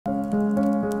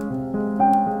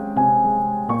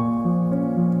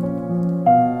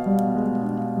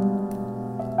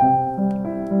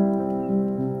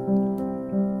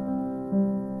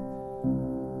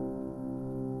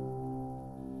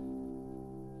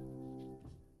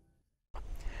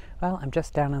Well, I'm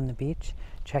just down on the beach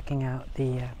checking out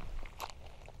the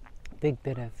big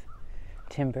bit of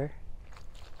timber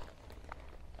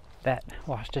that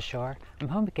washed ashore. I'm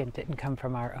hoping it didn't come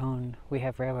from our own. We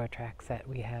have railroad tracks that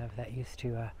we have that used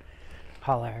to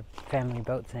haul our family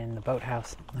boats in, the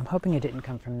boathouse. I'm hoping it didn't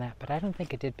come from that, but I don't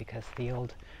think it did because the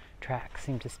old tracks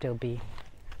seem to still be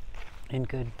in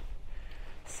good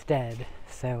stead.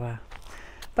 So,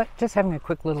 but just having a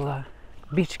quick little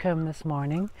beachcomb this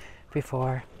morning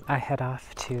before I head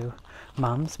off to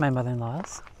Mom's, my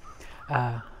mother-in-law's.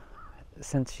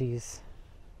 Since she's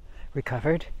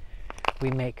recovered,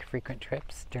 we make frequent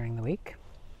trips during the week,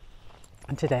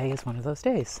 and today is one of those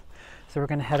days. So we're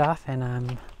going to head off, and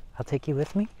I'll take you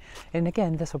with me. And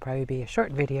again, this will probably be a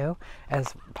short video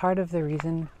as part of the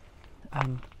reason,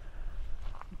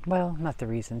 well, not the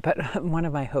reason, but one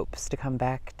of my hopes to come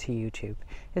back to YouTube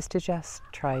is to just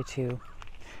try to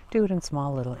do it in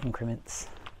small little increments.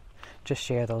 Just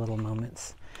share the little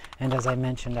moments. And as I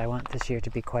mentioned, I want this year to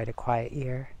be quite a quiet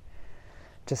year,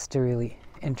 just to really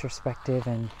introspective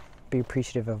and be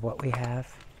appreciative of what we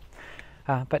have.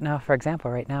 But now, for example,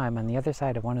 right now I'm on the other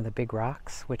side of one of the big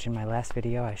rocks, which in my last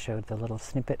video I showed the little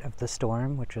snippet of the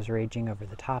storm which was raging over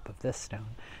the top of this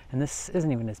stone. And this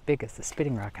isn't even as big as the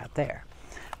spitting rock out there.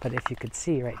 But if you could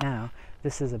see right now,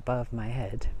 this is above my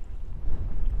head,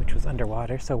 which was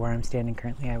underwater, so where I'm standing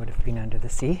currently I would have been under the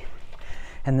sea.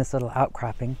 And this little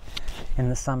outcropping in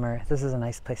the summer, this is a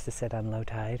nice place to sit on low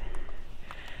tide.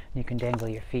 You can dangle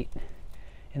your feet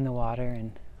in the water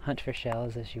and hunt for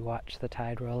shells as you watch the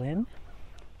tide roll in.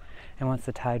 And once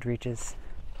the tide reaches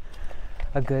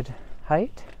a good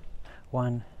height,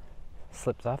 one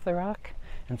slips off the rock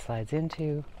and slides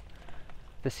into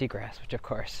the seagrass, which of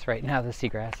course, right now the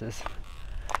seagrass is,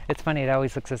 it's funny, it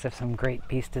always looks as if some great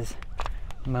beast has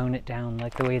mown it down,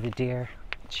 like the way the deer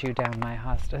chew down my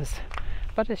hostas.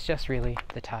 But it's just really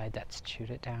the tide that's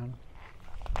chewed it down.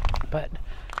 But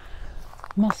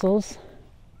mussels,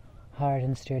 hard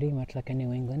and sturdy, much like a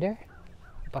New Englander,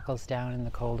 buckles down in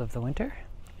the cold of the winter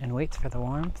and waits for the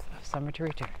warmth of summer to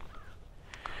return.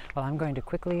 Well, I'm going to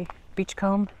quickly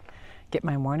beachcomb, get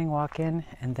my morning walk in,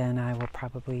 and then I will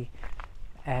probably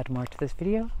add more to this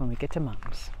video when we get to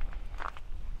Mom's.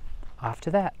 Off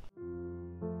to that.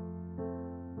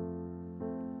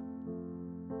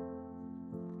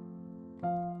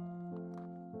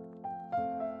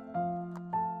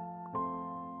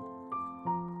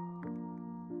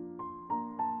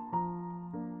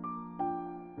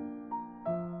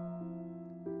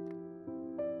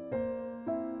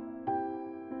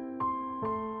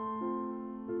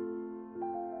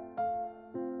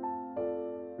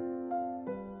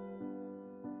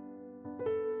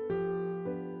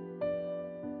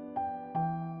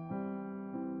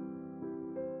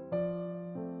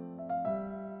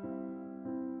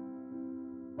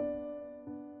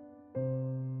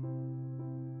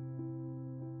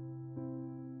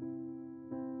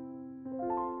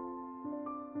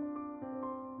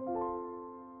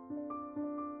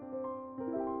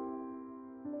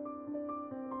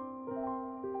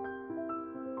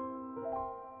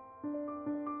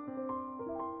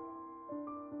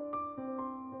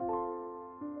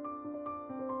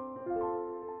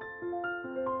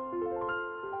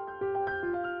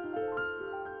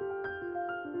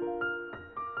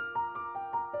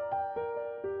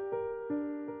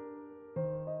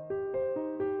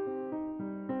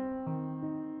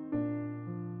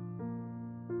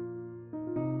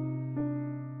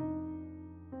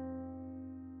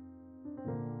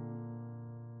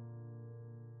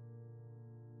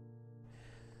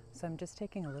 So I'm just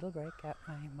taking a little break at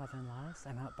my mother-in-law's.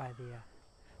 I'm out by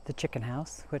the chicken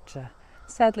house, which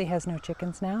sadly has no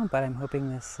chickens now, but I'm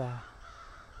hoping this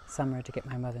summer to get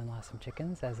my mother-in-law some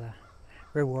chickens as a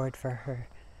reward for her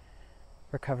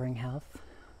recovering health.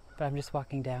 But I'm just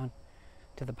walking down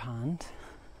to the pond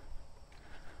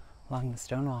along the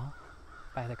stone wall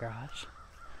by the garage.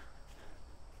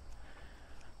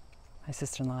 My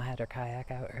sister-in-law had her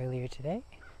kayak out earlier today.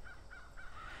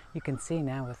 You can see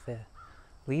now with the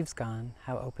leaves gone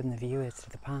how open the view is to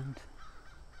the pond.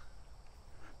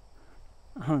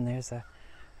 Oh, and there's a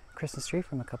Christmas tree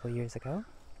from a couple years ago.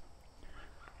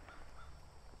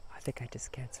 I think I just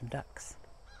scared some ducks.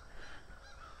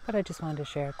 But I just wanted to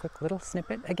share a quick little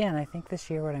snippet. Again, I think this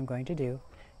year what I'm going to do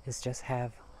is just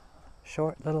have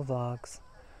short little vlogs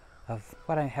of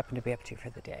what I happen to be up to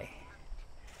for the day.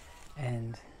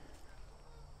 And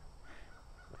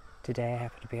today I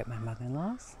happen to be at my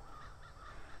mother-in-law's,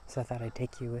 so I thought I'd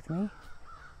take you with me.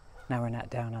 Now we're not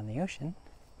down on the ocean,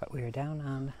 but we are down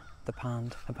on the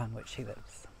pond upon which she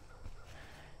lives.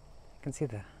 You can see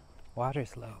the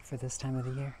water's low for this time of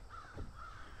the year.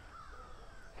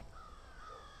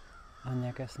 Oh, and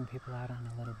there go some people out on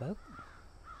a little boat.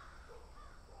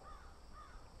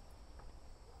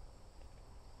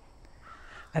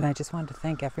 And I just wanted to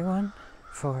thank everyone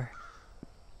for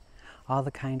all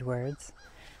the kind words.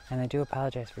 And I do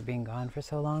apologize for being gone for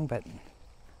so long, but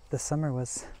this summer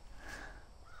was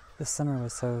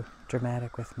so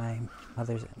dramatic with my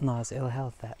mother-in-law's ill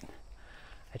health that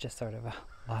I just sort of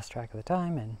lost track of the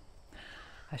time, and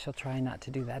I shall try not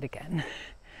to do that again.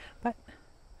 But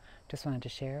just wanted to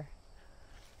share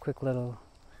a quick little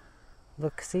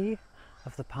look-see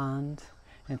of the pond.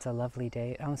 And it's a lovely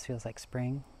day. It almost feels like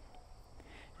spring.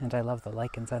 And I love the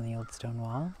lichens on the old stone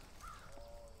wall.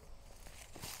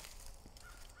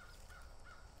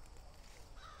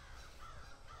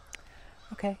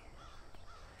 Okay,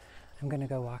 I'm going to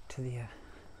go walk to the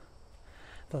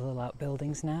little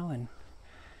outbuildings now and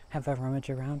have a rummage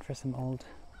around for some old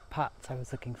pots I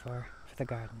was looking for the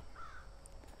garden.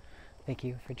 Thank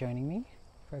you for joining me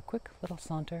for a quick little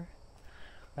saunter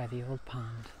by the old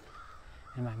pond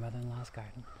in my mother-in-law's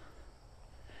garden.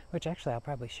 Which actually I'll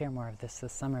probably share more of this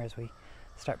summer as we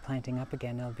start planting up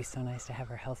again. It'll be so nice to have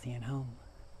her healthy and home.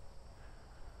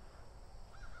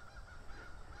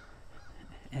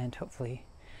 And hopefully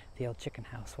the old chicken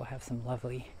house will have some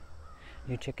lovely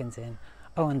new chickens in.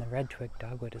 Oh, and the red twig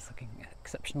dogwood is looking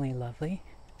exceptionally lovely.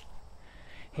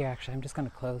 Here, actually, I'm just going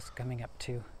to close coming up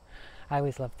to... I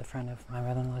always loved the front of my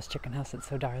mother-in-law's chicken house. It's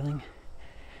so darling.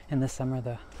 And this summer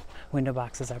the window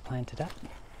boxes are planted up.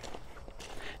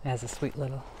 It has a sweet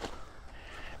little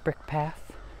brick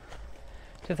path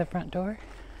to the front door.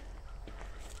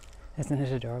 Isn't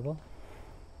it adorable?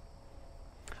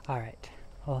 All right.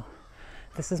 Well,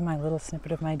 this is my little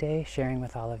snippet of my day sharing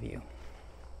with all of you.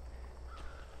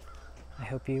 I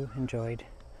hope you enjoyed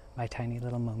my tiny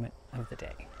little moment of the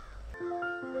day.